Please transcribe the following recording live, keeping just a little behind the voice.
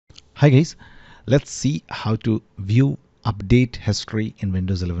Hi guys, let's see how to view update history in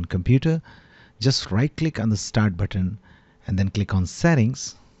Windows 11 computer. Just right click on the start button and then click on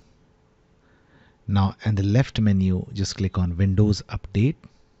settings. Now in the left menu just click on Windows Update.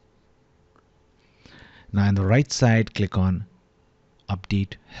 Now on the right side click on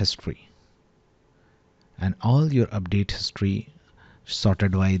Update History, and all your update history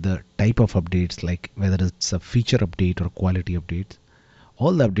sorted by the type of updates, like whether it's a feature update or quality update.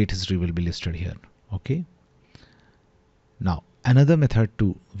 All the update history will be listed here. Okay. Now another method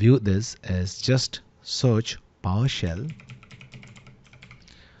to view this is just search PowerShell,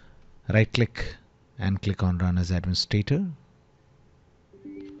 right click and click on Run as Administrator.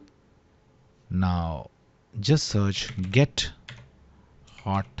 Now just search Get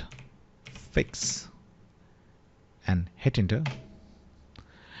Hot Fix and hit enter,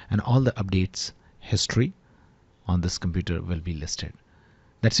 and all the updates history on this computer will be listed.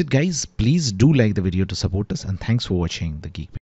 That's it guys. Please do like the video to support us, and thanks for watching the Geek.